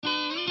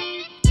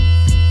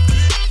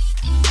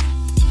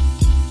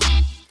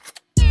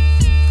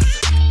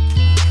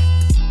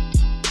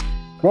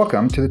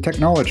Welcome to The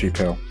Technology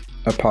Pill,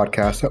 a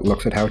podcast that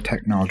looks at how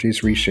technology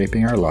is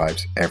reshaping our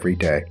lives every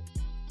day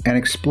and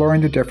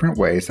exploring the different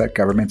ways that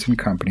governments and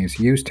companies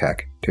use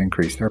tech to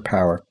increase their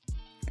power.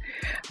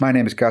 My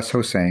name is Gus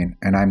Hossain,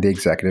 and I'm the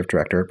Executive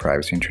Director at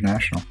Privacy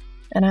International.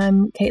 And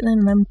I'm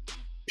Caitlin, and I'm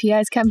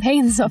PI's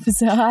Campaigns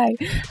Officer. Hi.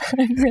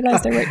 I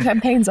realised I wrote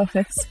Campaigns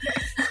Office.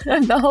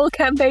 I'm the whole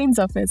Campaigns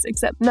Office,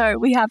 except no,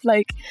 we have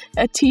like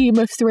a team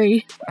of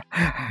 3.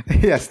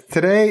 Yes,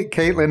 today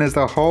Caitlin is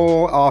the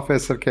whole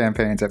office of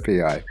campaigns at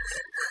PI.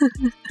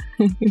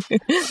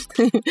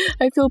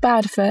 I feel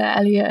bad for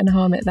Elliot and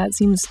Harmit. That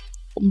seems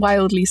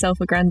wildly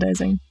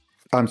self-aggrandizing.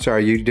 I'm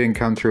sorry, you didn't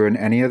come through in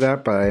any of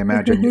that, but I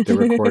imagine the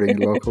recording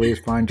locally is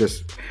fine.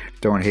 Just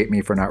don't hate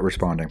me for not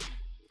responding.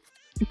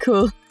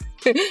 Cool.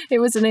 It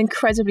was an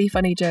incredibly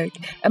funny joke.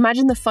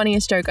 Imagine the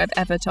funniest joke I've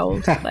ever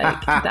told.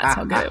 Like, that's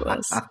how good it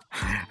was.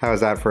 How's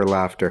that for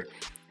laughter?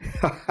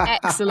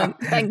 Excellent.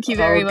 Thank you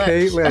very much.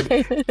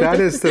 Caitlin, that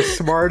is the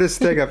smartest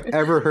thing I've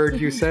ever heard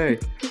you say.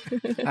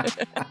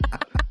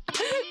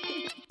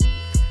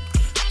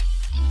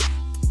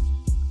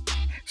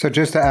 So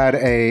just to add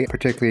a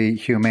particularly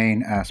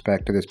humane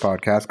aspect to this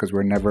podcast, because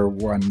we're never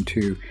one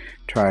to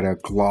try to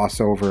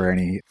gloss over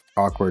any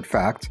awkward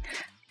facts,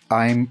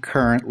 I'm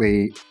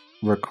currently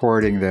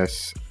recording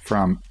this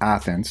from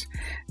Athens,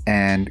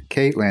 and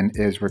Caitlin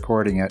is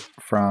recording it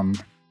from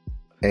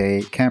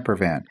a camper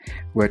van,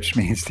 which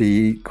means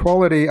the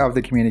quality of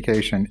the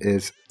communication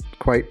is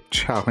quite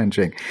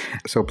challenging.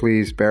 So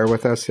please bear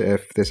with us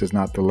if this is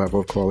not the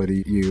level of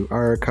quality you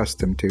are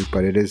accustomed to,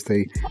 but it is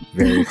the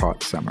very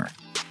hot summer.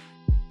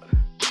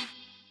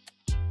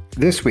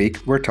 This week,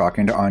 we're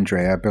talking to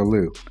Andrea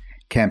Bellew,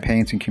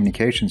 Campaigns and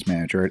Communications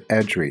Manager at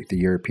EDRI, the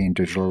European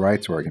Digital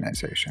Rights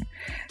Organization.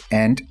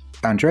 And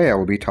Andrea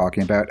will be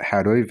talking about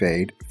how to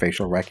evade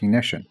facial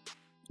recognition,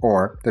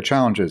 or the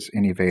challenges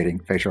in evading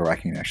facial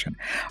recognition.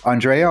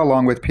 Andrea,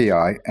 along with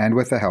PI, and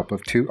with the help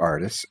of 2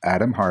 artists,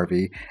 Adam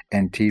Harvey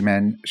and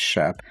Timen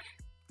Shep,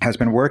 has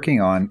been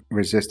working on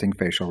resisting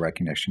facial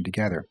recognition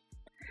together.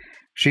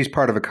 She's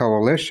part of a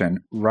coalition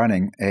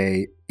running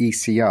a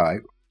ECI,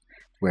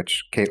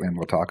 which Caitlin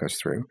will talk us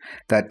through,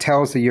 that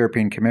tells the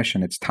European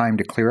Commission it's time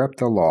to clear up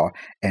the law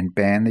and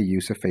ban the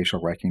use of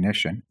facial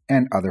recognition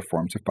and other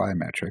forms of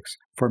biometrics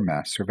for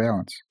mass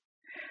surveillance.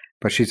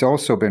 But she's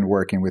also been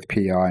working with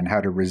PI on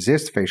how to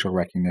resist facial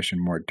recognition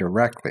more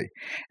directly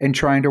and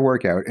trying to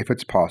work out if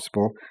it's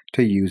possible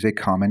to use a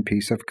common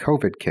piece of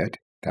COVID kit,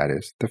 that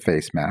is, the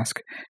face mask,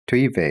 to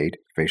evade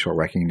facial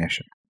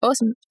recognition.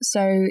 Awesome.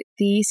 So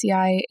the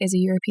ECI is a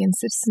European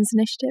Citizens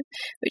Initiative,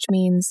 which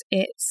means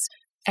it's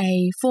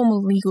a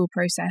formal legal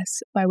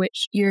process by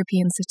which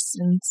European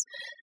citizens,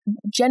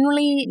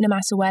 generally no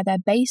matter where they're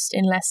based,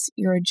 unless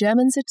you're a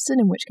German citizen,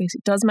 in which case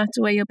it does matter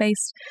where you're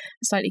based,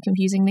 slightly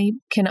confusingly,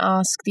 can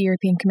ask the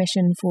European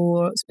Commission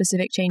for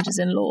specific changes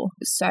in law.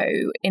 So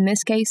in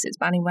this case, it's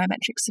banning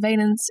biometric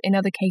surveillance. In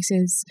other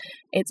cases,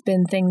 it's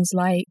been things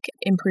like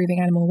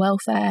improving animal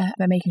welfare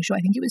and making sure,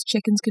 I think it was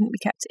chickens couldn't be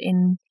kept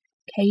in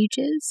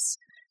cages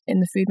in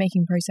the food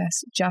making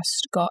process,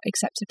 just got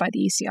accepted by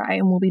the ECI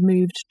and will be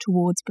moved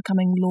towards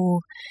becoming law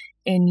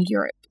in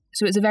Europe.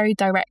 So it's a very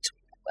direct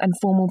and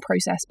formal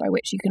process by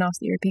which you can ask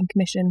the European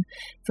Commission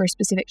for a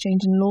specific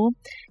change in law.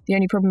 The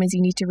only problem is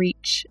you need to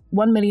reach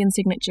 1 million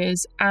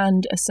signatures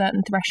and a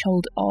certain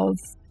threshold of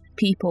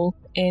people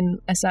in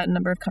a certain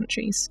number of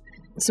countries.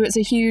 So it's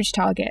a huge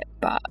target,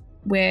 but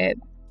we're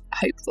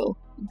hopeful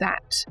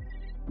that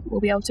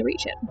we'll be able to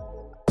reach it.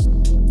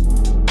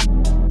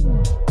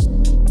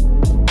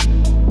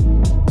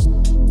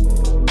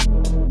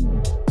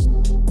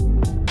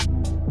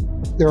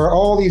 There are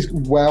all these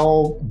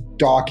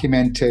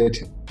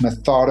well-documented,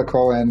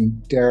 methodical,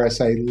 and dare I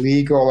say,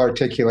 legal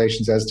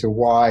articulations as to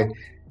why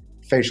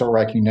facial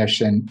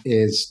recognition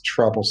is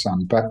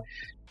troublesome. But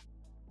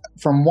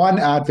from one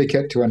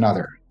advocate to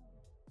another,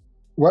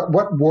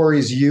 what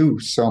worries you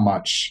so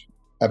much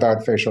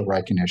about facial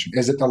recognition?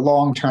 Is it the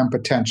long-term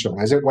potential?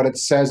 Is it what it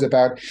says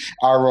about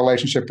our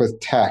relationship with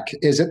tech?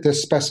 Is it the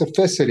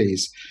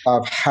specificities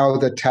of how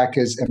the tech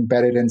is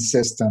embedded in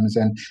systems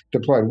and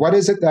deployed? What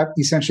is it that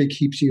essentially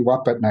keeps you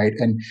up at night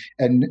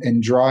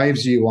and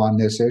drives you on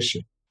this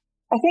issue?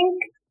 I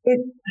think it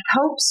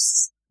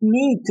helps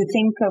me to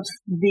think of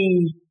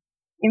the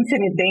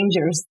infinite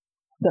dangers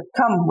that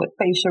come with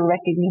facial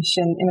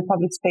recognition in a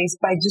public space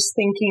by just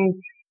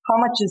thinking how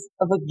much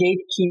of a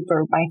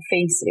gatekeeper my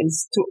face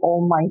is to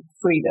all my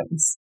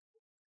freedoms.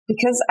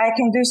 Because I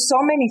can do so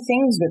many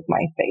things with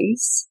my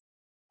face,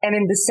 and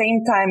in the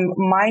same time,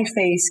 my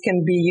face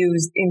can be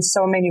used in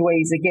so many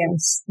ways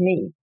against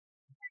me.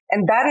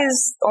 And that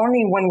is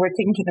only when we're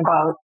thinking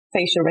about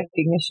facial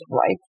recognition,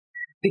 right?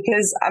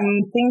 Because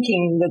I'm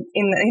thinking that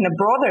in a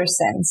broader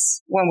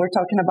sense, when we're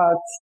talking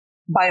about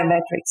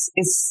biometrics,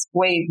 is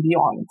way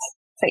beyond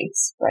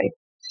face, right?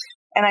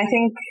 And I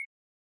think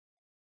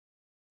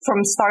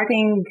from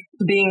starting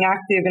being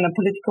active in a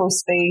political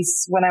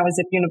space when I was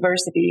at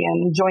university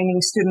and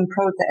joining student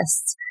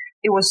protests,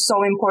 it was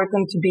so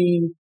important to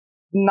be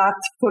not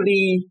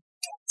fully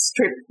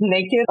stripped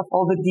naked of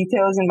all the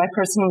details in my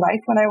personal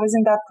life when I was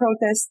in that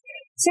protest,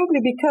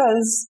 simply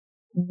because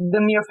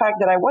the mere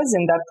fact that I was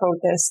in that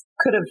protest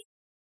could have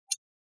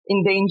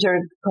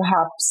endangered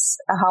perhaps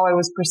how I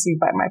was perceived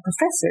by my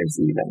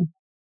professors even,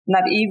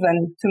 not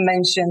even to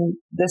mention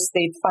the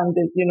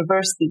state-funded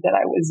university that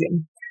I was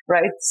in,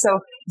 right?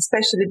 So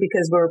especially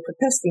because we were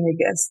protesting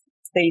against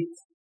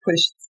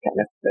state-pushed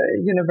kind of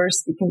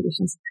university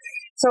conditions.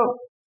 So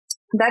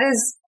that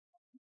is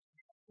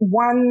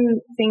one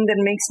thing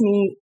that makes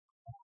me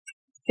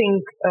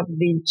think of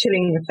the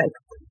chilling effect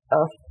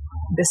of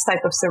this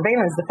type of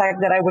surveillance, the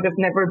fact that I would have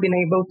never been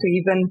able to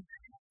even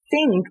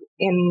think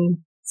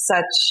in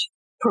such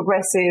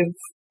progressive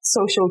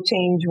social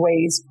change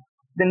ways,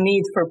 the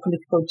need for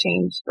political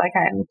change like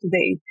I am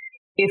today,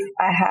 if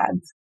I had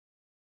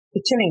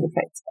the chilling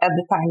effect at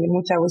the time in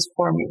which I was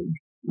forming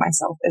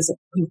myself as a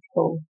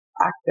political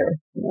actor,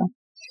 you know.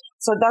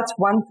 So that's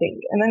one thing.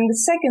 And then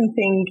the second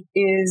thing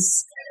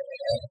is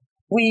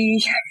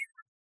we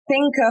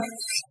think of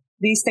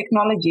these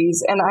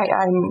technologies, and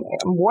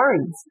I'm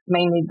worried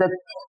mainly that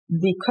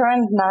the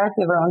current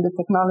narrative around the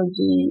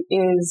technology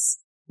is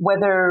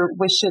whether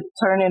we should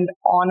turn it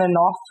on and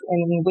off,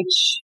 and in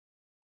which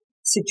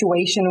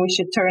situation we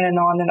should turn it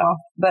on and off.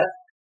 But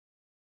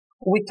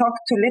we talk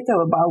too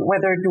little about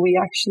whether do we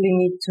actually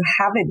need to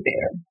have it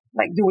there.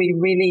 Like, do we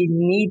really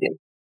need it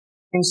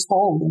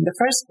installed in the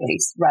first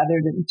place rather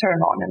than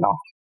turn on and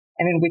off,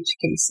 and in which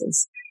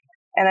cases?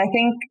 And I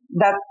think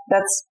that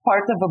that's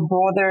part of a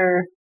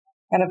broader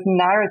kind of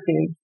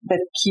narrative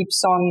that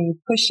keeps on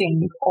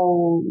pushing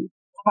all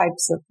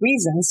types of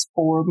reasons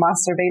for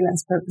mass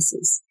surveillance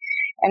purposes.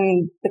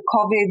 And the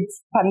COVID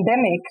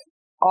pandemic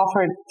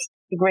offered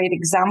a great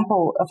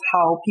example of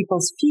how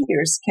people's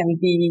fears can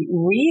be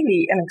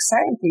really, and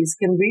anxieties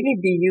can really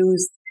be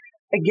used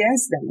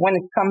against them when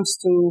it comes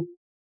to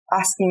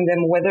asking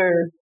them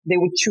whether they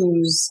would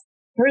choose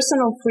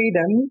personal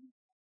freedom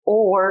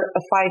or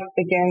a fight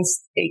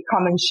against a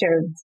common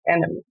shared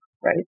enemy,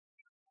 right?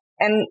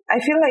 And I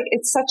feel like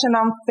it's such an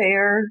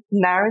unfair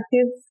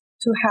narrative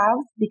to have,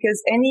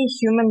 because any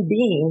human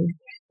being,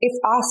 if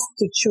asked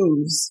to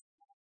choose,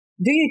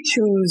 do you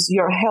choose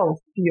your health,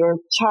 your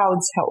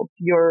child's health,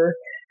 your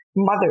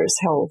mother's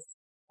health,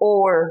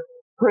 or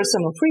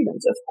personal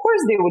freedoms? Of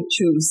course they would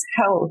choose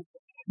health,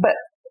 but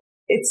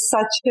it's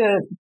such a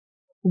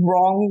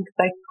wrong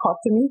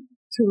dichotomy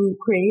to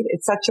create.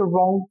 It's such a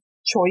wrong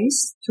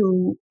choice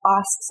to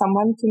ask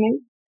someone to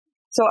make.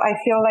 So I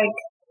feel like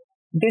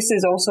this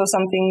is also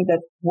something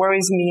that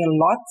worries me a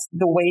lot,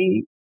 the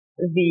way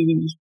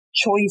the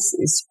choice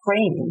is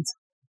framed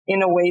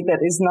in a way that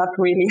is not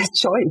really a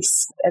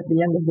choice at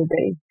the end of the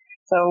day.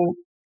 So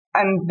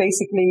I'm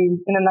basically,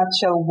 in a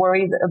nutshell,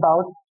 worried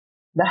about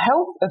the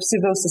health of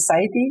civil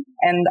society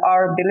and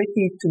our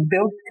ability to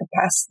build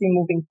capacity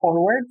moving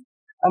forward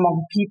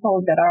among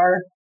people that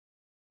are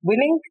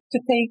willing to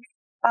take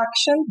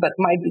action but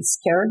might be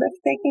scared of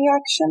taking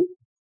action.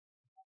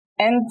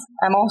 And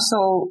I'm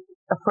also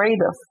afraid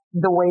of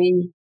the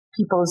way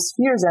people's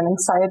fears and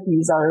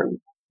anxieties are,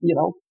 you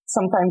know,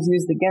 sometimes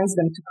used against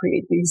them to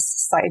create these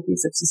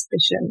societies of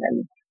suspicion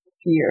and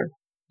fear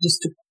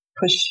just to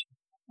push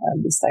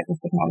this type of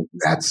technology.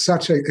 That's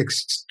such an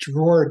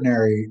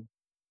extraordinary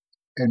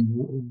and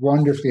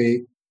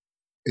wonderfully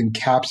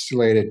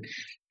encapsulated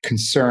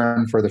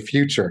concern for the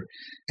future.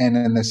 And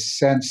in the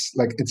sense,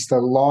 like, it's the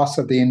loss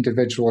of the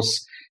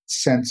individual's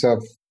sense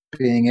of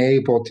being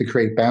able to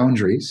create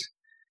boundaries,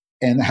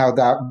 and how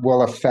that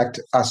will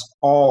affect us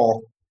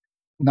all,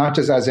 not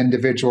just as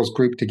individuals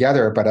grouped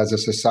together, but as a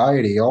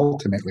society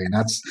ultimately. And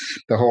that's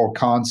the whole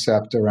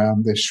concept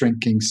around the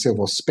shrinking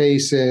civil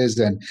spaces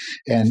and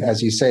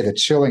as you say, the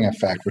chilling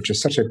effect, which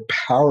is such a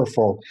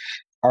powerful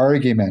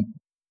argument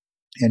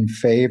in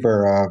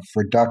favor of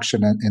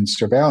reduction in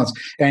surveillance.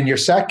 And your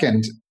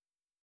second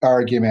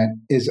argument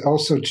is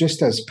also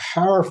just as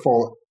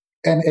powerful,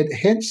 and it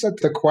hints at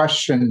the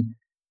question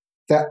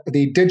that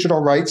the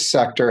digital rights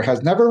sector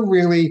has never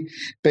really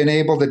been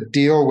able to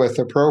deal with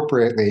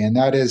appropriately. And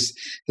that is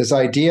this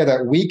idea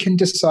that we can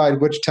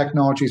decide which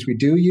technologies we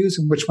do use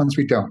and which ones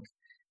we don't.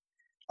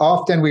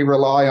 Often we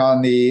rely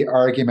on the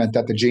argument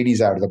that the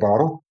genie's out of the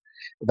bottle.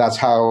 That's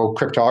how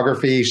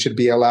cryptography should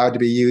be allowed to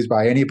be used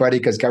by anybody,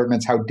 because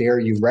governments, how dare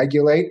you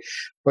regulate?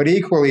 But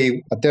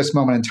equally, at this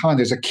moment in time,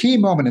 there's a key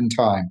moment in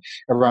time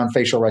around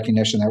facial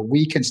recognition that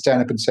we can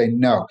stand up and say,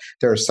 no,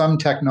 there are some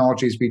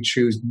technologies we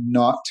choose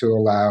not to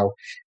allow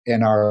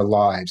in our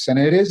lives. And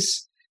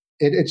it's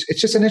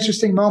just an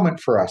interesting moment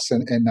for us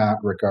in that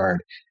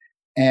regard.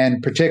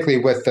 And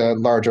particularly with the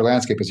larger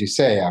landscape, as you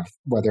say, of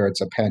whether it's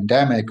a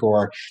pandemic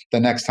or the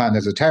next time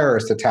there's a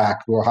terrorist attack,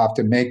 we'll have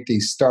to make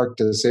these stark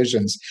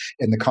decisions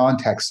in the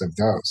context of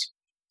those.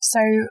 So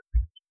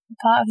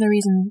part of the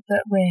reason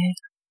that we're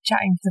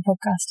chatting for the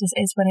podcast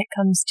is when it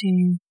comes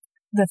to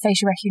the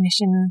facial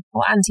recognition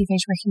or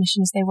anti-facial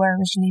recognition as they were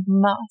originally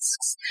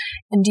masks.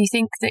 And do you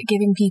think that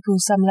giving people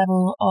some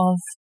level of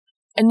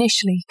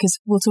initially, because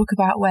we'll talk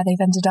about where they've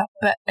ended up,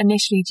 but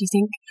initially, do you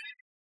think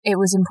it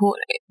was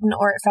important,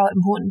 or it felt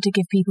important to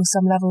give people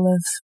some level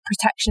of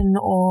protection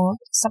or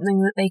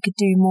something that they could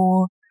do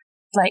more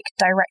like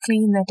directly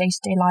in their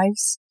day-to-day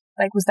lives?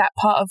 Like, was that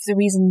part of the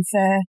reason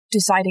for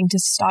deciding to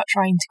start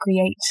trying to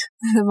create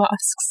the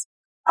masks?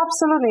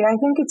 Absolutely. I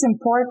think it's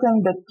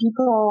important that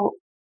people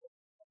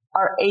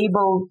are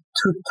able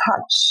to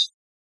touch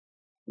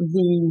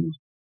the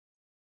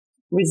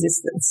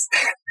resistance.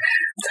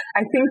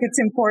 I think it's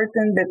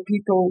important that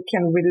people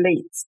can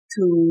relate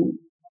to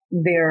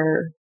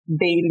their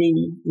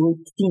daily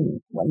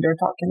routine when they're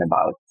talking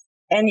about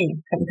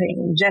any campaign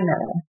in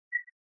general,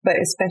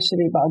 but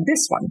especially about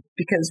this one,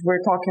 because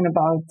we're talking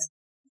about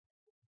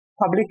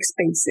public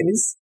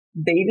spaces,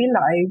 daily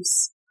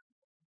lives,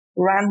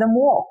 random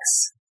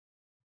walks.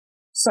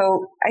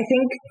 So I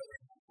think,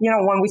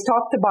 when we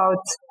talked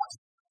about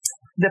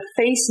the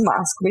face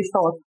mask, we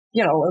thought,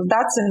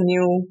 that's a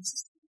new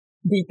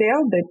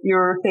detail that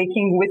you're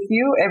taking with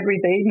you every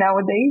day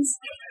nowadays.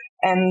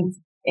 And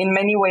in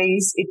many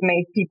ways, it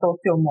made people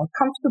feel more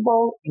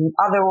comfortable. In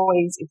other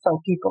ways, it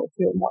felt people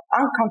feel more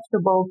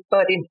uncomfortable.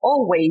 But in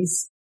all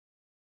ways,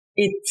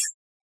 it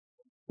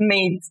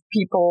made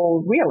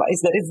people realize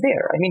that it's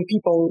there. I mean,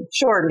 people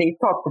surely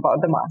talked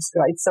about the mask,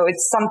 right? So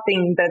it's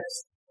something that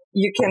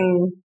you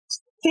can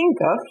think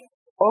of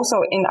also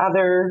in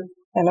other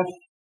kind of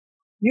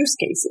use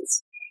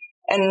cases.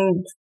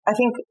 And I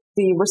think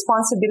the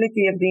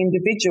responsibility of the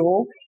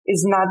individual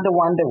is not the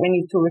one that we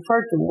need to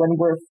refer to when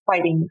we're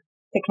fighting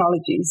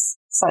technologies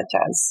such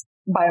as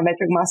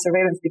biometric mass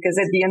surveillance, because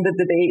at the end of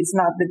the day, it's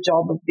not the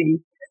job of the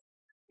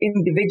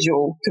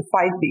individual to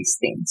fight these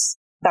things.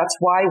 That's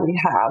why we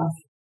have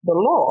the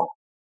law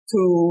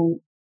to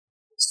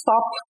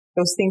stop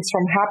those things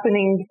from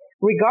happening,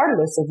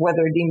 regardless of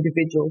whether the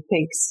individual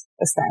takes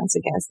a stance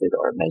against it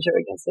or a measure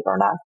against it or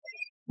not.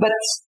 But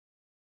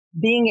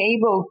being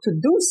able to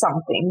do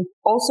something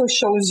also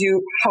shows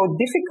you how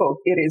difficult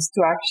it is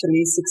to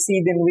actually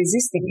succeed in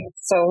resisting it.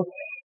 So,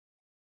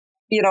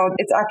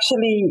 it's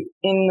actually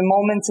in the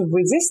moments of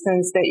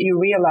resistance that you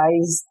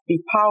realize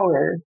the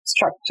power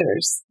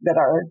structures that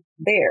are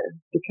there,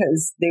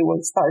 because they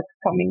will start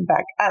coming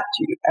back at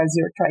you as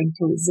you're trying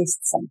to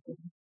resist something,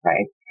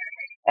 right?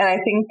 And I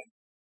think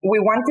we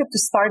wanted to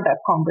start that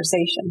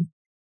conversation.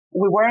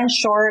 We weren't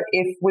sure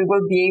if we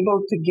will be able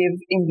to give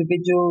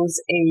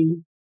individuals a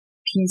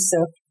piece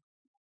of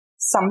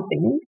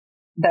something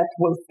that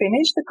will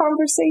finish the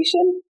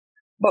conversation,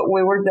 but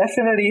we were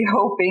definitely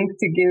hoping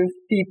to give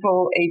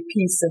people a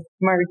piece of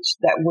merch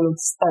that will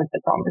start the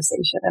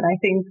conversation. And I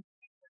think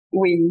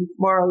we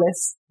more or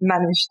less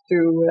managed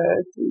to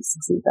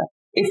succeed that,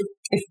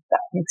 if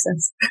that makes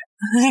sense.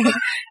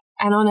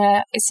 And on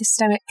a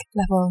systemic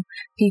level,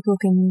 people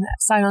can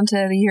sign on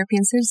to the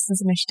European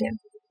Citizens Initiative,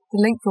 the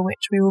link for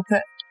which we will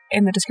put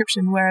in the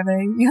description wherever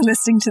you're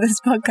listening to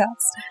this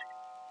podcast.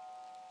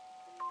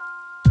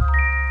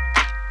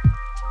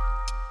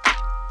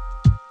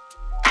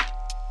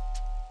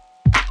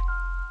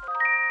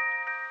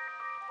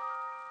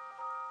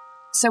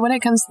 So when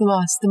it comes to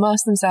the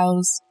masks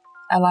themselves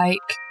are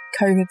like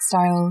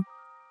COVID-style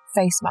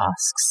face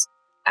masks.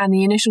 And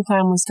the initial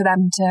plan was for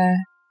them to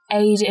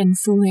aid in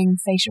fooling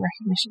facial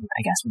recognition,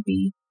 I guess would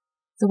be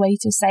the way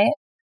to say it.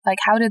 Like,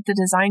 how did the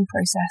design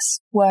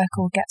process work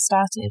or get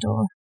started?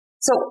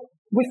 So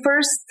we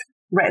first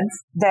read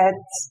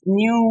that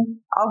new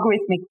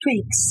algorithmic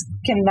tweaks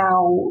can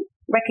now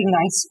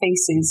recognize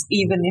faces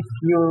even if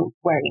you're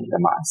wearing the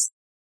mask.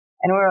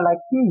 And we were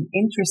like,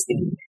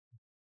 interesting.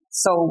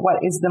 So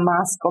what, is the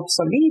mask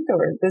obsolete,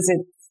 or does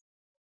it?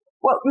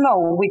 Well,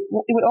 no, we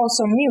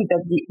also knew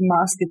that the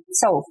mask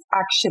itself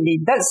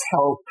actually does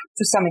help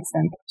to some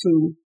extent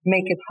to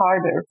make it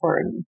harder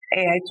for an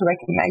AI to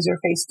recognize your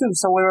face too.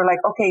 So we were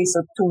like, okay,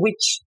 so to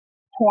which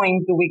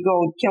point do we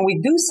go? Can we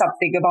do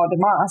something about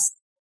the mask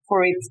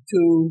for it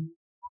to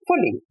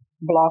fully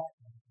block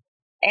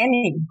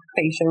any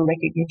facial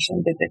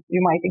recognition that you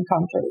might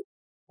encounter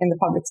in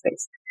the public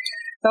space?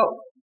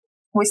 So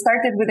we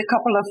started with a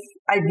couple of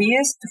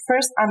ideas to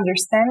first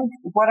understand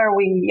what are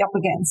we up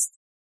against.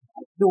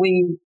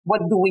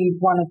 What do we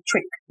want to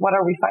trick? What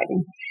are we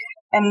fighting?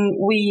 And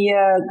we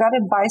got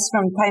advice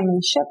from Timon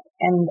Ship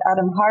and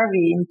Adam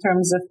Harvey in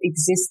terms of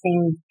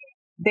existing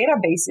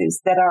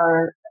databases that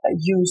are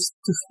used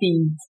to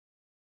feed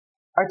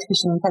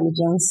artificial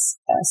intelligence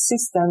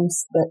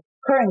systems that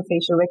current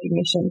facial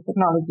recognition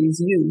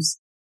technologies use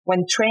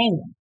when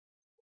training.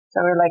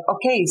 So we're like,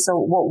 okay, so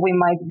what we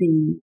might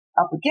be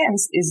up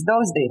against is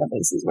those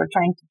databases. We're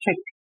trying to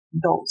trick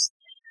those.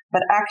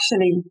 But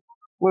actually,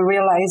 we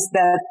realized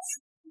that,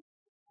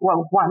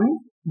 well, one,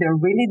 they're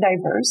really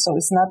diverse. So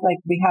it's not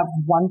like we have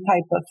one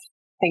type of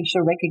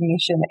facial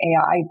recognition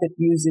AI that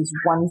uses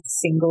one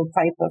single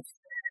type of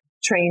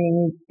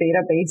training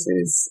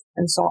databases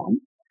and so on.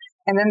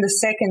 And then the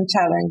second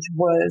challenge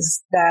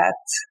was that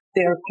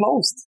they're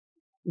closed.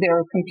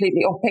 They're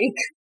completely opaque.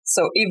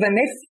 So even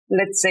if,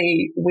 let's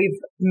say, we've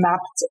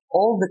mapped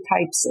all the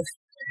types of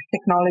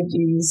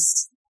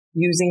technologies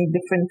using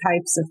different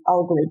types of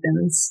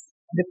algorithms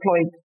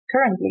deployed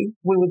currently,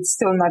 we would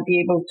still not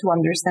be able to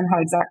understand how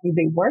exactly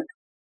they work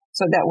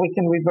so that we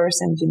can reverse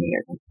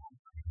engineer them.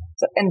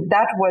 So, and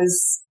that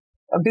was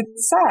a bit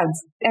sad.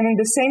 And in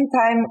the same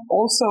time,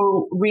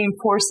 also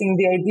reinforcing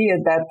the idea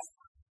that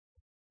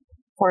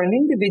for an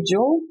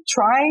individual,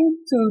 trying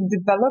to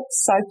develop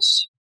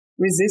such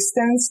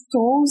resistance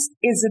tools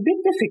is a bit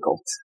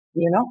difficult,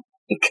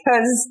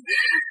 because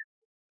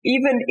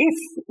even if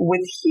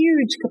with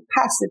huge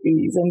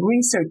capacities and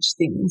research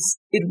teams,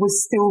 it would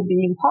still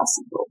be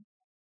impossible.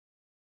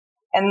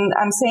 And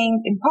I'm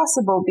saying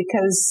impossible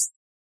because,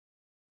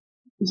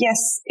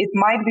 yes, it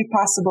might be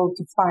possible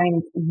to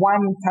find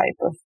one type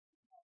of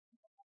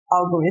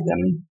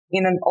algorithm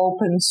in an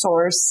open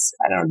source,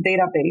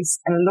 database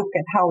and look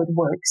at how it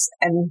works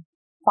and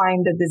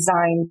find a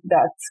design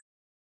that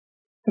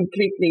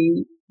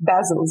completely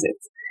dazzles it.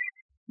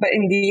 But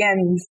in the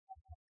end,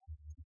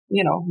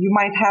 you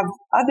might have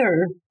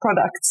other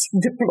products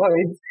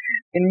deployed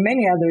in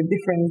many other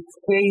different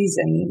ways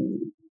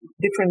and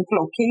different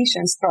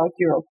locations throughout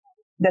Europe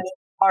that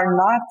are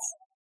not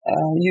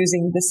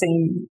using the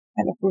same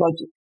kind of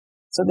logic.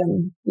 So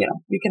then,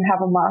 you can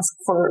have a mask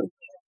for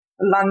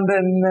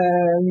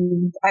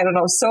London,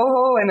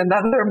 Soho, and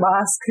another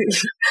mask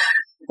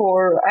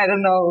for,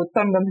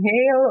 Tottenham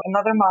Hale,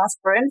 another mask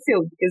for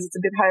Enfield because it's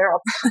a bit higher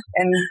up.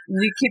 And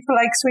you keep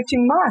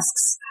switching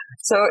masks.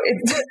 So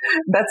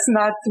that's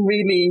not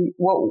really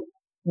what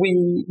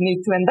we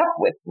need to end up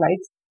with,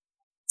 right?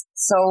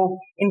 So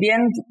in the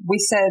end, we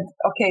said,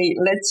 okay,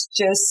 let's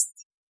just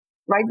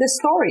write the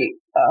story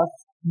of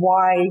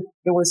why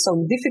it was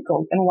so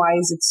difficult and why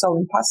is it so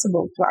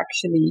impossible to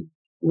actually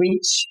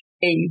reach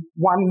a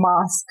one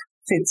mask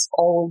fits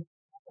all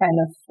kind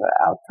of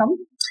outcome.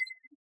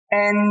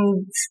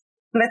 And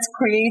let's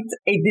create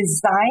a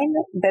design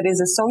that is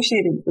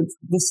associated with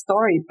the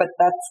story, but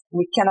that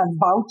we cannot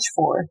vouch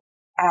for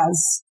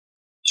as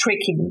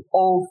tricking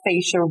all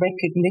facial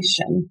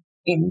recognition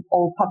in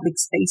all public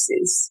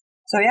spaces.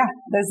 So yeah,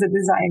 there's the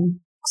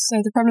design.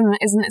 So the problem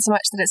isn't it so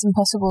much that it's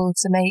impossible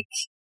to make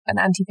an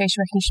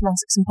anti-facial recognition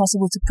mask, it's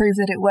impossible to prove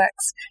that it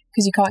works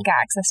because you can't get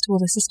access to all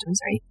the systems,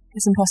 right?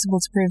 It's impossible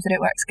to prove that it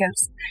works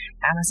against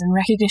Amazon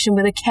recognition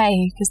with a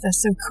K because they're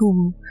so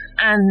cool,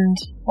 and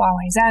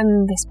Huawei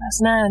Zen, this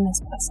person and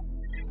this person.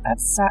 That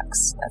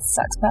sucks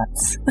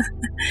butts.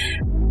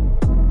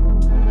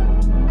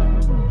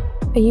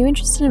 Are you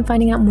interested in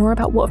finding out more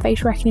about what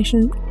facial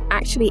recognition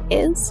actually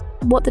is,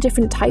 what the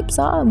different types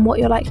are, and what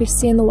you're likely to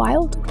see in the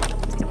wild?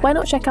 Why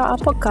not check out our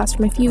podcast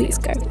from a few weeks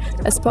ago,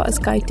 A Spotter's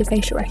Guide to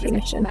Facial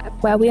Recognition,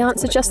 where we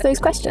answer just those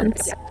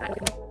questions.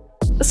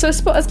 So A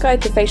Spotter's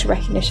Guide to Facial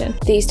Recognition.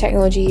 These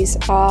technologies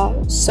are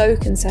so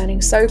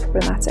concerning, so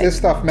problematic. This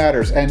stuff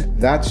matters,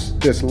 and that's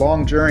this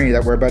long journey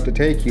that we're about to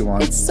take you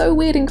on. It's so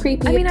weird and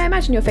creepy. I mean, I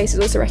imagine your face is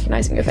also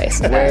recognizing your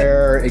face.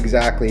 Where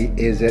exactly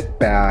is it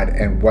bad,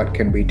 and what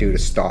can we do to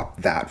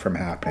stop that from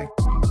happening?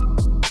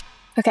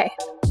 Okay,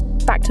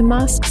 back to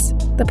masks,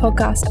 the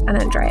podcast,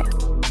 and Andrea.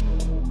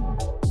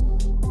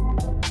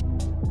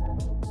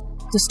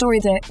 The story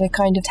that we're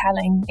kind of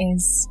telling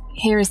is,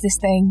 here is this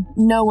thing,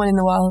 no one in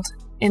the world,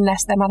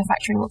 unless they're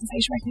manufacturing all the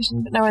facial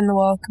recognition, but no one in the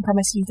world can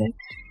promise you that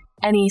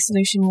any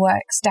solution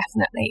works,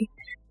 definitely.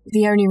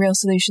 The only real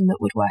solution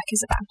that would work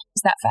is a ban.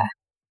 Is that fair?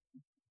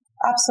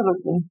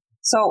 Absolutely.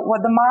 So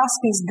what the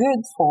mask is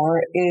good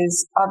for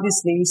is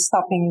obviously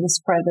stopping the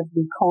spread of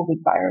the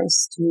COVID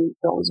virus to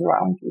those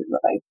around you,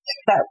 right?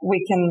 That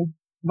we can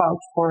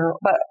vouch for,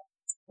 but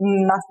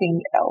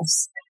nothing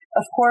else.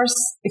 Of course,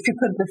 if you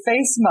put the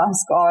face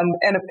mask on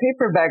and a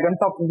paper bag on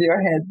top of your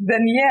head,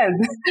 then yes,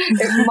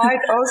 it might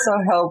also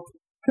help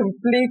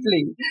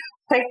completely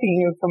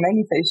protecting you from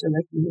any facial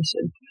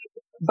recognition.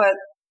 But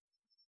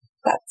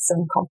that's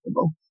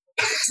uncomfortable.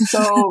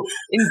 So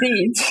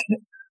indeed,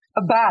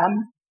 a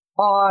ban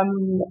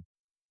on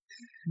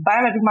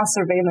biometric mask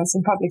surveillance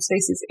in public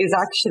spaces is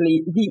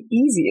actually the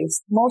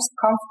easiest, most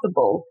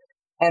comfortable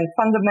and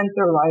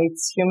fundamental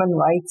rights, human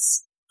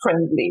rights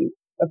friendly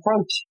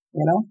approach.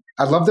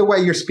 I love the way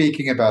you're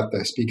speaking about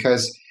this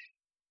because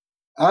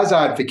as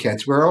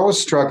advocates, we're always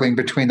struggling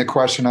between the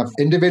question of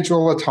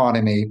individual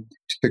autonomy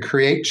to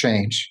create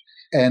change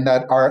and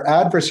that our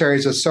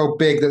adversaries are so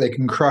big that they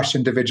can crush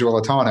individual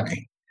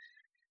autonomy.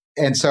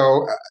 And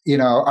so,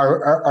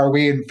 are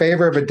we in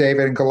favor of a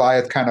David and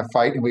Goliath kind of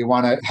fight, and we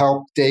want to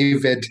help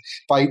David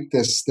fight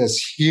this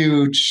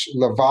huge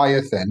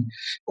Leviathan?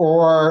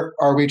 Or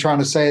are we trying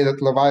to say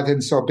that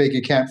Leviathan's so big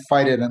you can't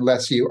fight it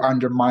unless you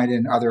undermine it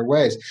in other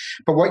ways?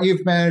 But what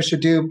you've managed to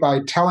do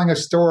by telling a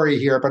story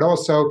here, but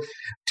also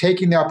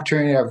taking the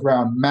opportunity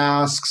around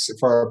masks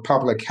for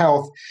public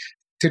health,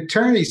 to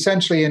turn it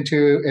essentially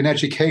into an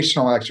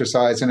educational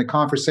exercise and a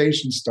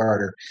conversation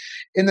starter,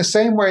 in the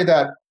same way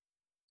that,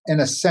 in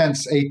a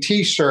sense, a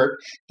T-shirt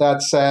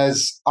that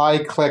says, I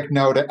click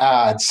no to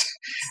ads,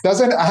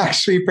 doesn't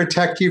actually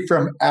protect you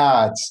from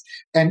ads.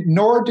 And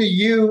nor do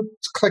you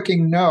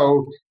clicking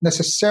no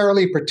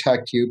necessarily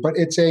protect you, but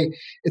it's an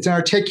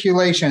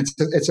articulation,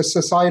 it's a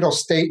societal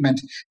statement,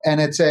 and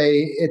it's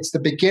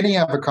the beginning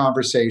of a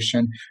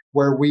conversation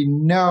where we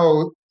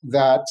know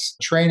that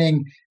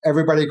training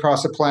everybody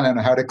across the planet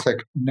on how to click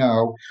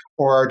no,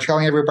 or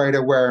telling everybody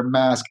to wear a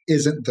mask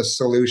isn't the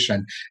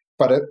solution,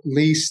 but at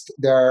least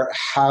they're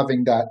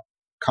having that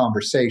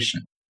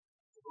conversation.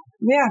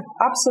 Yeah,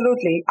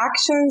 absolutely.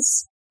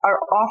 Actions are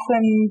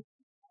often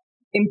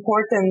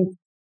important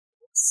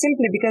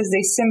simply because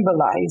they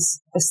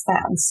symbolize a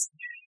stance.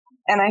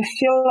 And I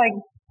feel like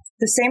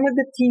the same with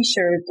the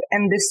t-shirt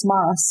and this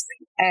mask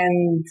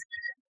and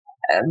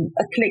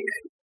a click,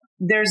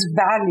 there's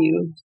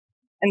value,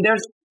 and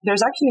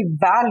there's actually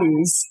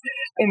values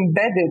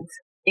embedded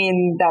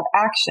in that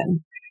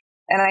action.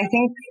 And I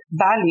think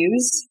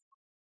values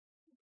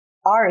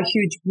are a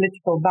huge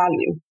political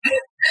value,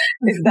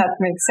 if that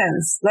makes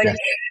sense. Like, yes.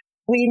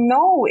 We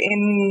know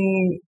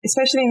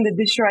especially in the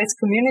digital rights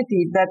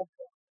community, that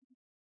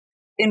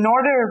in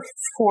order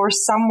for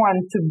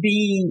someone to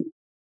be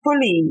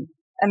fully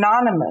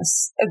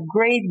anonymous, a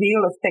great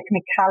deal of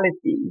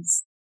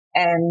technicalities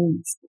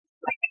and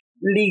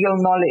legal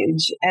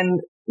knowledge,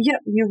 and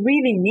you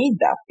really need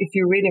that if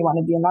you really want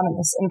to be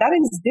anonymous. And that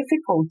is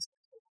difficult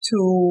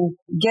to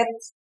get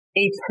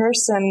a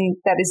person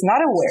that is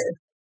not aware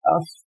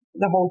of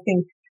the whole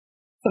thing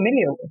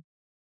familiar with.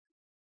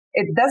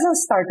 It doesn't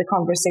start the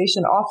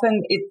conversation. Often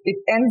it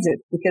ends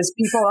it, because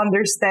people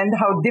understand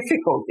how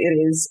difficult it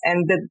is,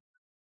 and that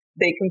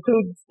they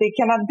conclude they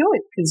cannot do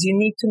it because you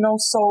need to know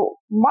so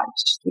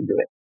much to do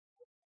it.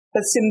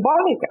 But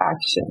symbolic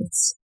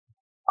actions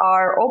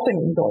are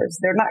opening doors.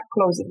 They're not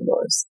closing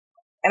doors.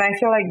 And I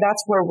feel like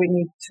that's where we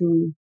need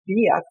to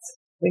be at.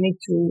 We need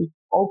to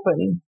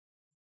open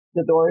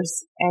the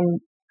doors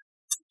and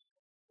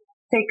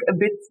take a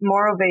bit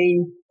more of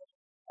a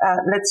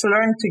let's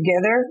learn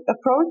together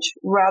approach,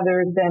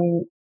 rather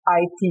than I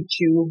teach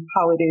you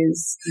how it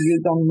is, you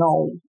don't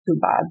know, too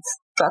bad.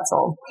 That's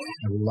all.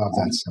 I love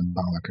that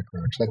symbolic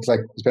approach. That's like,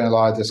 there's been a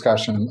lot of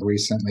discussion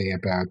recently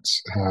about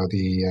how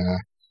the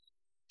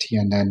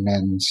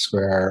Tiananmen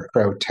Square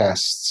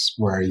protests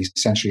were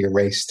essentially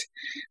erased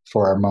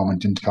for a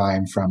moment in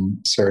time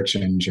from search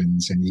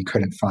engines, and you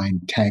couldn't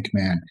find Tank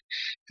Man.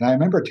 And I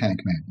remember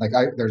Tank Man.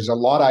 There's a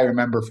lot I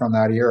remember from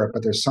that era,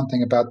 but there's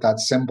something about that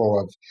symbol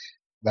of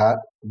that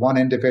one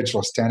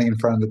individual standing in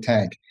front of the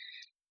tank.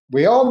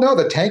 We all know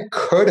the tank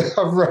could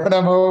have run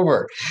him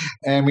over.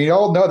 And we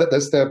all know that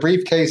the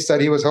briefcase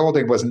that he was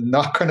holding was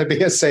not going to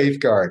be a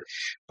safeguard,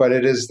 but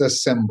it is the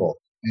symbol.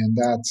 And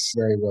that's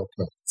very well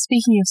put.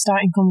 Speaking of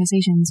starting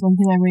conversations, one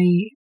thing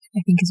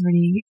I think is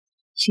really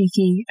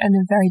cheeky and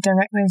a very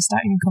direct way of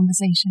starting a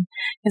conversation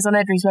is on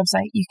EDRI's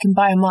website. You can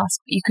buy a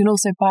mask. You can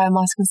also buy a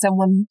mask and send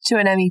one to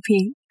an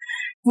MEP,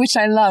 which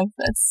I love.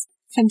 That's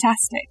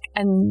fantastic.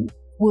 And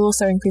we'll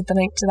also include the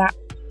link to that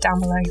down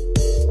below.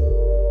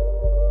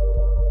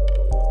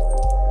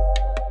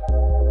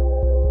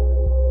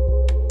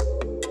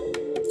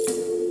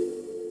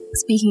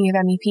 Speaking of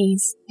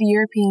MEPs, the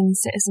European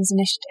Citizens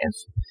Initiative,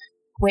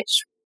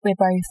 which we're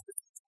both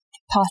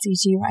party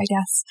to, I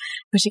guess,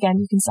 which again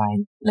you can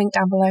sign, link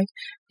down below,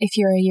 if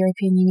you're a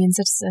European Union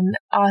citizen,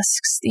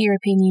 asks the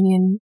European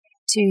Union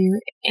to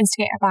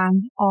instigate a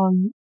ban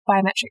on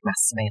biometric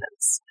mass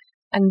surveillance.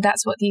 And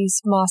that's what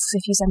these masks,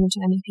 if you send them to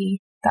an MEP,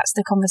 that's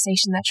the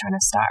conversation they're trying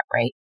to start,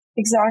 right?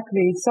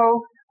 Exactly.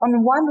 So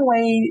on one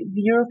way,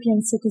 the European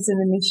Citizen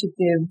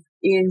Initiative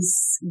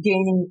is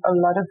gaining a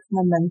lot of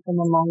momentum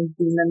among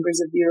the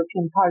members of the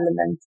European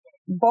Parliament,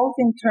 both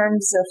in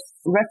terms of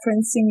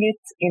referencing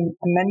it in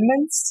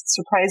amendments,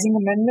 surprising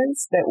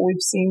amendments that we've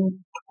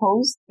seen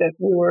proposed that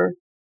we were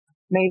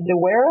made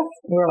aware of.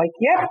 We were like,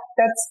 yeah,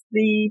 that's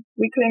the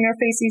Reclaim Your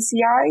Face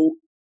ECI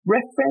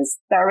referenced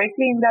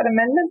directly in that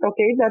amendment.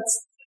 Okay,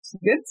 that's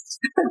good.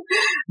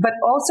 But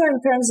also in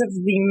terms of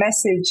the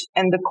message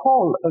and the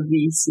call of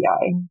the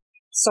ECI.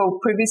 So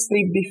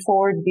previously,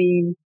 before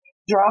the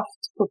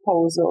draft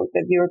proposal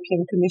that the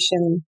European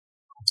Commission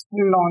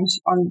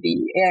launched on the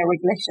AI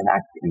Regulation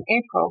Act in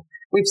April,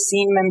 we've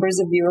seen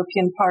members of the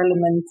European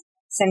Parliament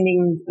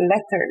sending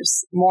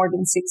letters, more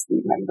than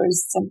 60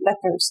 members sent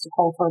letters to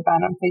call for a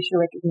ban on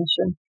facial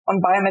recognition,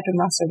 on biometric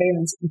mass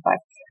surveillance, in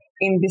fact,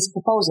 in this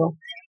proposal.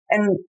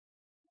 And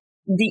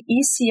the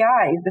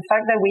ECI, the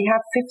fact that we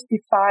have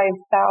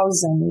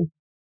 55,000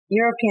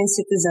 European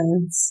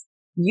citizens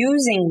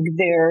using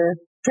their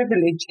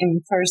privilege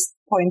in first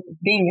point of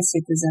being a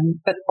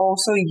citizen, but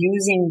also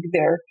using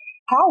their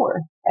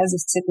power as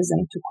a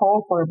citizen to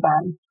call for a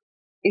ban,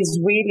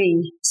 is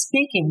really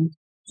speaking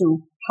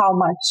to how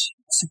much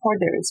support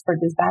there is for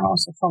this ban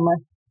also from a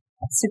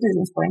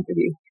citizen's point of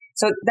view.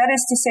 So that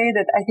is to say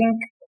that I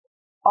think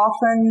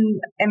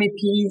often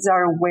MEPs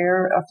are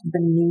aware of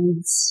the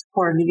needs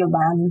for a legal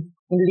ban,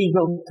 in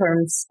legal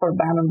terms, for a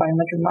ban on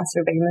biometric mass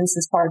surveillance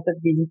as part of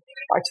the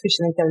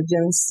Artificial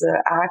Intelligence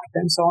Act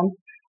and so on,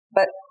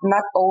 but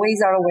not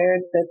always are aware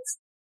that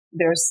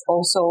there's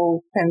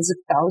also tens of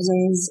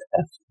thousands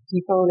of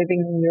people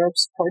living in Europe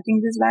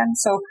supporting this ban.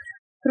 So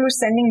through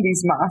sending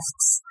these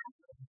masks,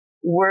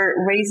 we're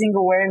raising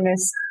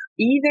awareness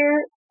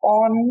either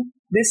on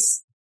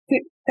this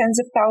tens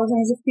of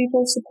thousands of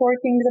people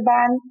supporting the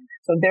ban,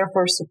 so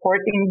therefore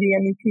supporting the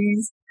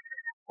MEPs,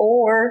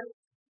 or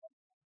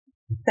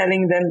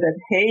telling them that,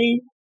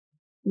 hey,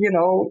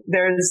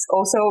 there's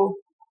also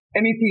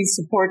MEPs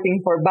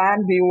supporting for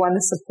ban. Do you want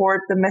to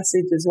support the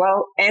message as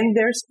well? And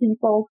there's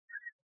people,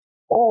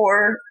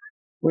 or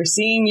we're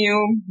seeing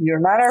you, you're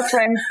not our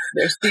friend,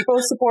 there's people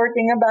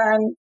supporting a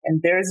ban,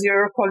 and there's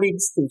your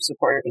colleagues too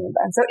supporting a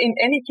ban. So in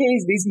any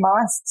case, these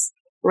masks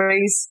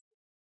raise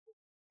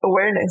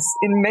awareness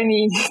in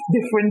many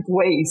different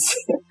ways.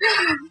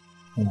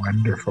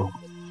 Wonderful.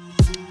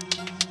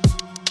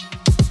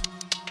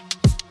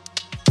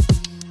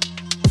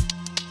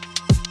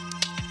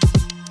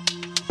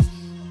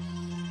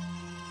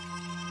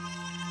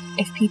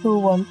 If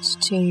people want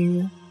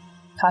to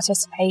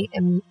participate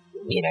in,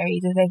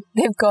 either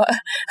they've got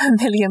a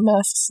million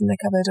masks in the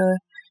cupboard or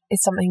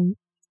it's something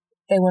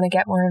they want to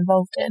get more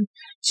involved in.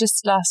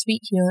 Just last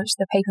week you launched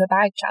the paper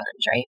bag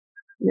challenge, right?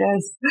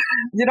 Yes.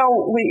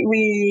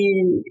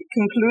 We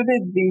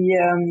concluded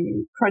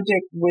the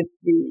project with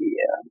the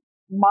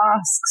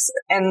masks,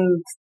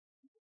 and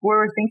we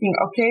were thinking,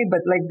 okay,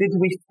 but did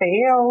we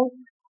fail?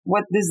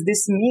 What does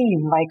this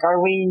mean?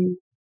 Are we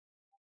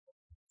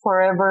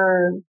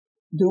forever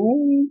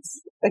doomed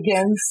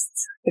against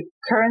the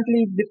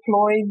currently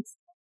deployed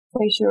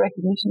facial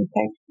recognition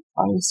tech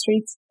on the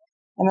streets?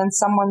 And then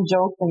someone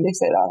joked and they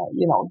said,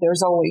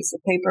 there's always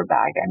a paper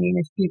bag. I mean,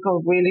 if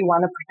people really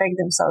want to protect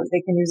themselves,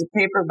 they can use a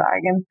paper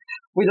bag. And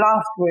we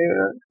laughed.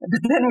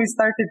 But then we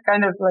started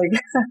kind of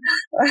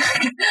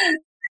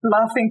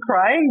laughing,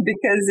 crying,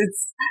 because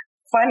it's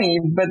funny,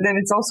 but then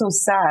it's also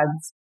sad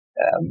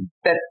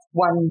that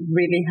one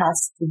really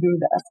has to do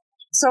that.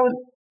 So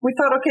we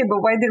thought, okay, but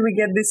why did we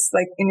get this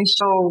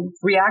initial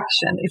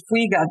reaction? If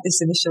we got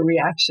this initial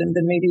reaction,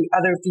 then maybe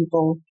other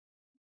people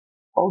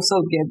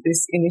also get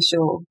this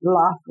initial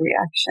laugh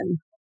reaction.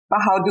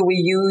 But how do we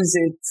use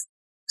it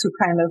to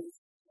kind of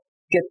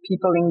get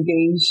people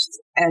engaged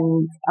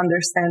and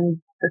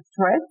understand the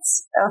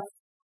threats of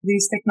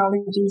these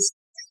technologies?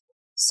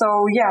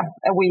 So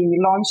we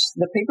launched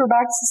the Paper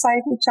Bag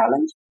Society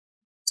Challenge.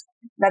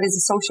 That is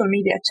a social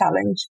media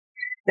challenge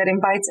that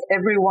invites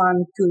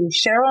everyone to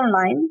share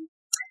online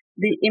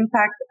the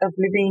impact of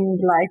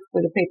living life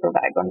with a paper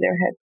bag on their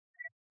head.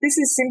 This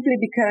is simply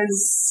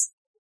because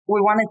we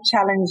want to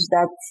challenge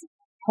that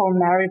whole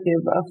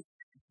narrative of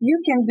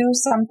you can do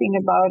something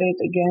about it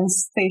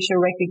against facial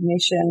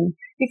recognition.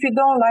 If you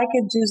don't like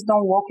it, just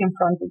don't walk in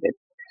front of it.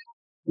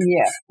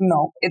 Yeah,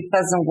 no, it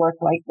doesn't work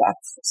like that.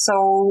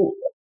 So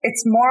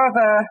it's more of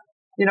a,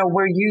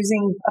 we're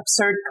using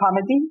absurd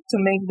comedy to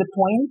make the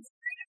point,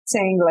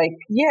 saying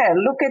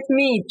look at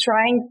me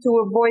trying to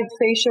avoid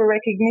facial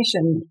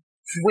recognition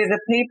with a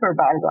paper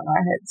bag on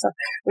our head. So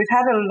we've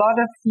had a lot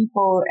of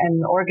people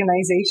and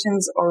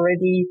organizations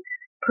already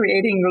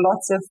creating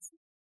lots of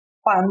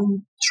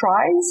fun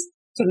tries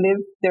to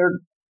live their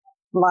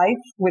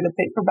life with a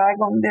paper bag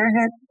on their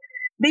head.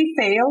 They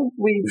failed.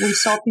 We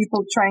saw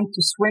people trying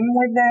to swim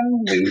with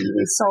them.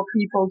 We saw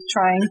people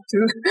trying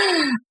to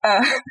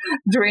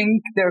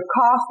drink their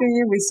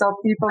coffee. We saw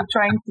people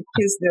trying to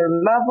kiss their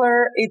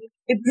lover. It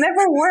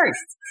never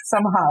worked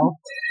somehow.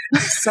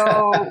 So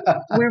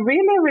we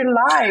really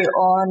rely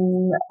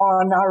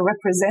on our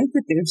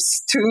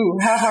representatives to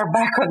have our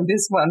back on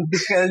this one,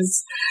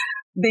 because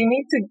they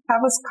need to have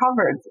us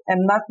covered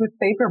and not with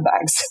paper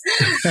bags.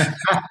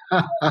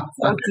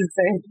 So to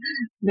say,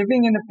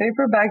 living in a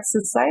paper bag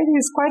society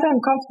is quite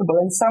uncomfortable,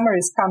 and summer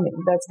is coming.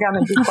 That's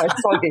going to be quite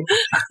foggy.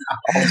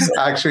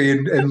 Actually,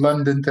 in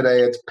London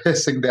today, it's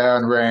pissing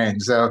down rain.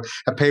 So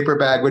a paper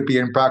bag would be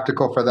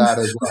impractical for that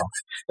as well.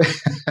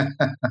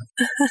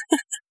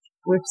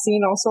 We've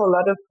seen also a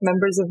lot of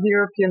members of the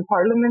European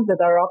Parliament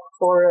that are up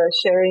for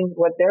sharing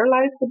what their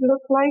life would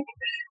look like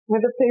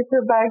with a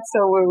paper bag.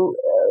 So we're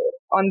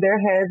on their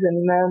heads.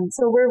 And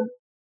so we're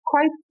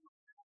quite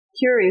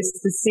curious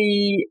to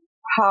see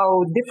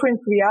how different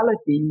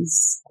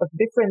realities of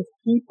different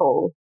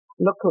people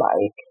look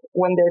like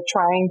when they're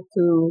trying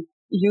to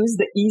use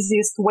the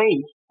easiest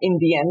way in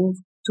the end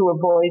to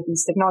avoid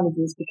these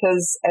technologies.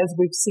 Because as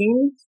we've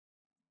seen,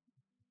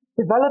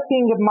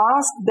 developing a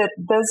mask that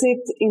does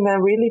it in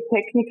a really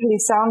technically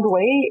sound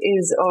way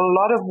is a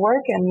lot of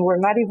work, and we're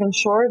not even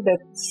sure that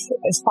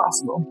it's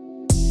possible.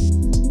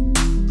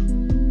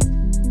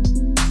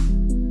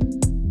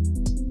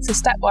 So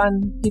step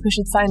one, people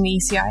should sign the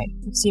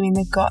ECI, assuming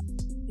they've got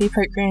the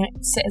appropriate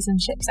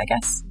citizenships, I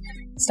guess.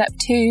 Step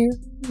two,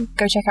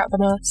 go check out the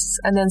masks.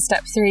 And then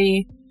step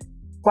three,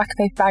 whack a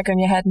paper bag on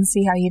your head and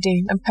see how you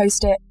do, and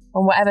post it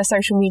on whatever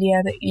social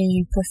media that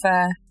you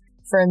prefer,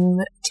 from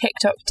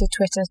TikTok to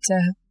Twitter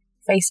to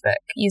Facebook,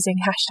 using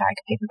hashtag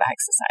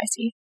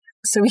 #PaperBagSociety,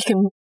 so we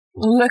can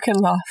look and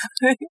laugh.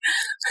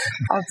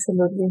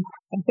 Absolutely.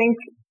 I think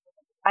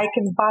I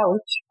can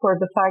vouch for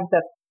the fact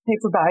that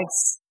paper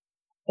bags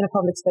in a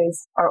public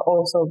space are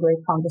also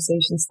great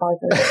conversation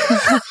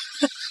starters.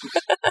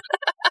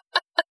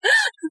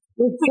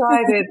 We've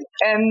tried it,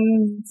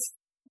 and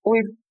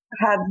we've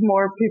had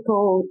more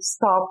people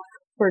stop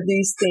for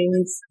these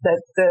things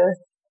that the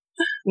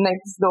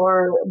next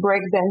door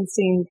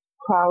breakdancing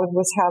crowd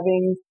was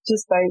having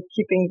just by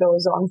keeping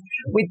those on.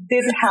 We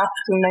did have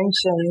to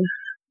mention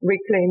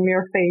Reclaim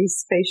Your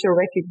Face facial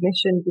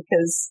recognition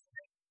because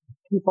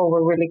people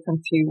were really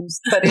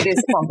confused, but it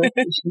is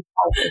conversation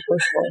starter for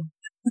sure.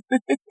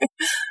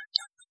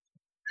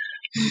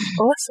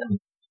 Awesome.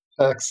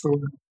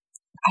 Excellent.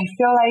 I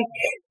feel like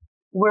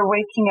we're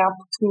waking up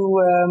to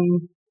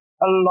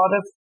a lot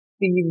of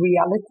the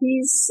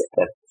realities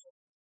that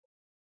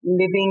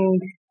living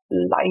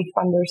life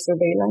under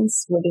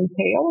surveillance would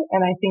entail.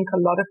 And I think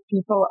a lot of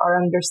people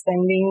are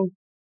understanding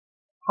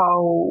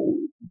how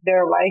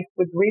their life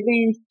would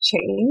really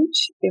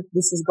change if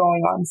this is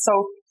going on.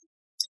 So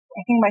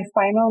I think my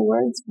final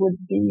words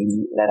would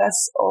be, let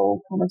us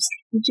all kind of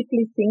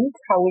strategically think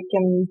how we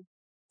can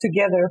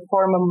together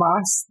form a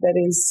mass that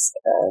is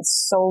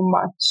so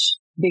much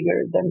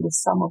bigger than the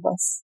sum of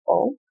us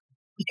all.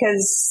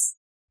 Because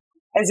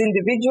as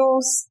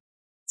individuals,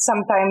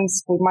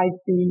 sometimes we might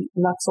be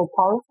not so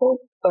powerful,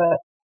 but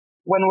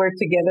when we're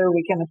together,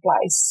 we can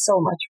apply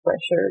so much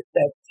pressure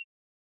that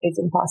it's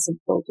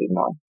impossible to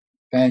ignore.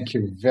 Thank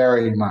you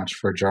very much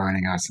for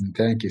joining us, and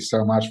thank you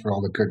so much for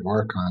all the good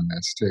work on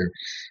this too.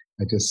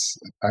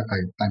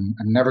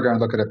 I'm never going to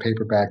look at a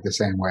paper bag the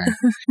same way.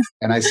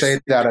 And I say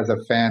that as a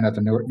fan of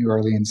the New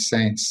Orleans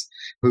Saints,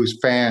 whose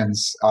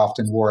fans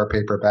often wore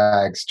paper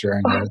bags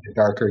during the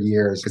darker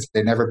years because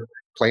they never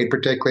played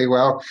particularly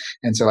well.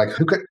 And so,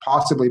 who could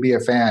possibly be a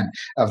fan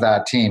of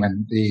that team?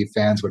 And the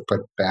fans would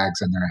put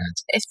bags in their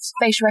heads. If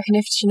facial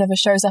recognition ever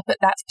shows up at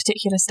that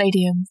particular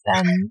stadium,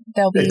 then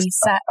they'll be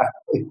set.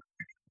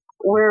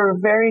 We're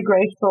very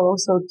grateful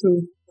also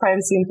to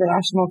Privacy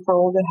International for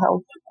all the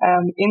help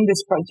in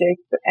this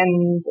project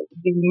and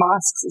the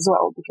masks as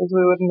well, because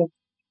we wouldn't have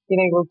been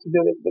able to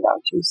do it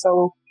without you.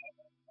 So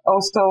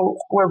also,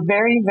 we're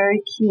very, very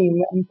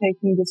keen on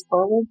taking this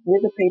forward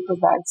with the Paper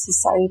Bag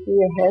Society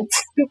ahead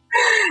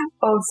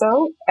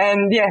also.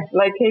 And yeah,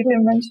 like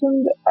Caitlin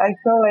mentioned, I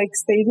feel like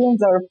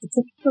stadiums are a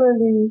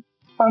particularly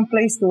fun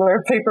place to wear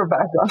a paper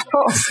bag on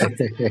also.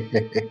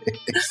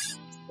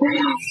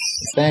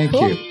 Thank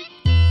you.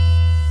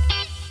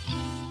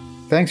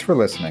 Thanks for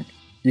listening.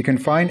 You can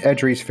find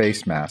EDRI's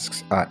face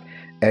masks at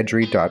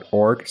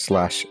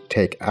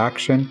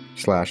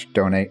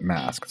edri.org/takeaction/donate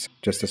masks.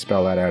 Just to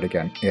spell that out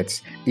again,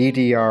 it's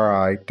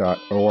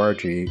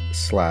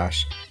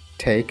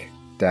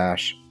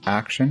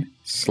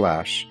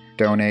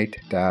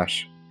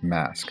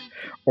edri.org/take-action/donate-mask,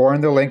 or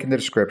in the link in the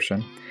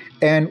description.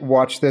 And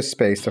watch this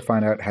space to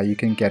find out how you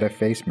can get a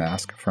face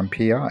mask from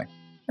PI.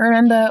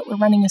 Remember, we're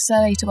running a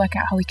survey to work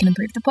out how we can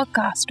improve the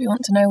podcast. We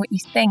want to know what you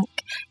think.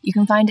 You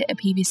can find it at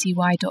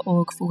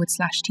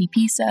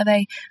pvcy.org/TP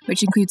survey,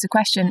 which includes a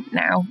question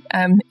now.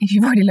 If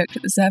you've already looked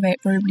at the survey,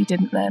 it probably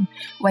didn't then,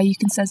 where you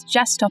can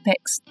suggest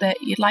topics that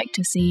you'd like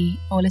to see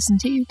or listen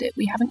to that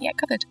we haven't yet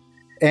covered.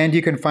 And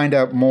you can find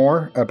out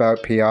more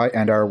about PI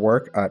and our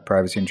work at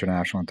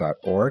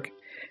privacyinternational.org.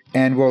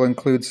 And we'll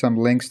include some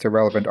links to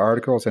relevant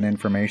articles and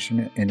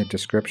information in the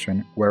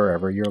description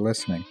wherever you're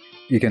listening.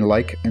 You can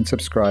like and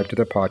subscribe to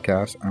the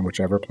podcast on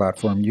whichever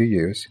platform you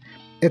use.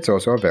 It's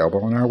also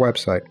available on our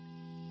website.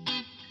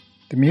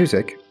 The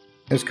music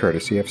is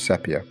courtesy of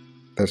Sepia.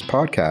 This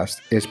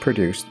podcast is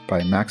produced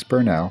by Max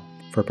Burnell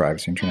for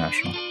Privacy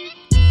International.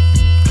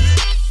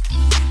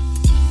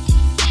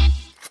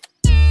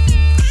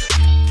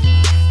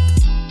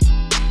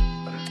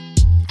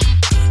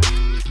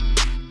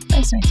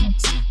 Nice.